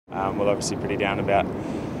We're obviously pretty down about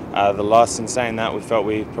the loss. And saying that, we felt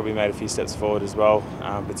we probably made a few steps forward as well,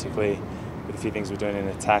 particularly with a few things we're doing in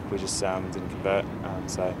attack. We just didn't convert.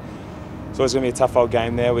 So it's always going to be a tough old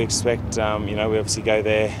game there. We expect, we obviously go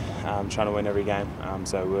there trying to win every game.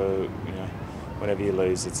 So we're, whenever you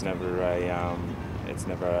lose, it's never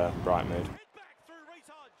a bright mood.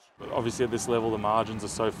 Obviously at this level the margins are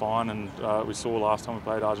so fine, and we saw last time we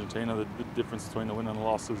played Argentina the difference between the win and the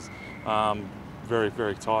loss is very,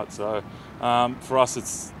 very tight. So for us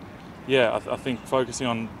it's, I think focusing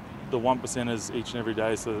on the 1%ers each and every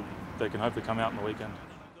day so that they can hopefully come out in the weekend.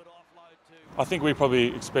 I think we're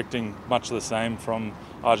probably expecting much of the same from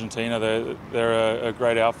Argentina. They're a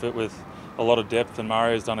great outfit with a lot of depth, and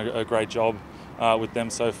Mario's done a great job with them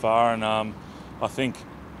so far, and I think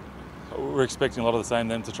we're expecting a lot of the same,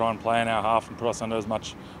 them to try and play in our half and put us under as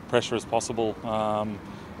much pressure as possible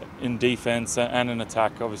in defence and in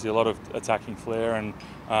attack. Obviously a lot of attacking flair and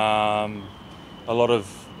a lot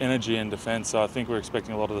of energy in defence, so I think we're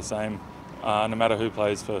expecting a lot of the same no matter who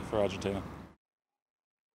plays for Argentina.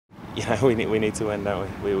 We need to win,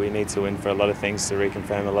 don't we? We need to win for a lot of things, to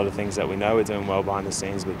reconfirm a lot of things that we know we're doing well behind the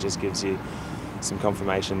scenes, but it just gives you some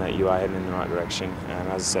confirmation that you are heading in the right direction. And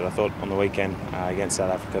as I said, I thought on the weekend against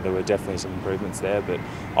South Africa there were definitely some improvements there, but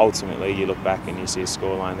ultimately you look back and you see a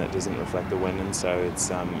scoreline that doesn't reflect the win, and so it's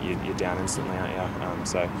you're down instantly,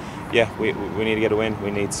 aren't you? We need to get a win.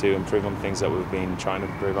 We need to improve on things that we've been trying to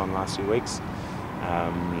improve on the last few weeks.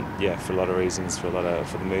 For a lot of reasons, for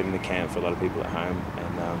the mood in the camp, for a lot of people at home,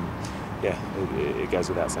 and it goes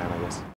without saying, I guess.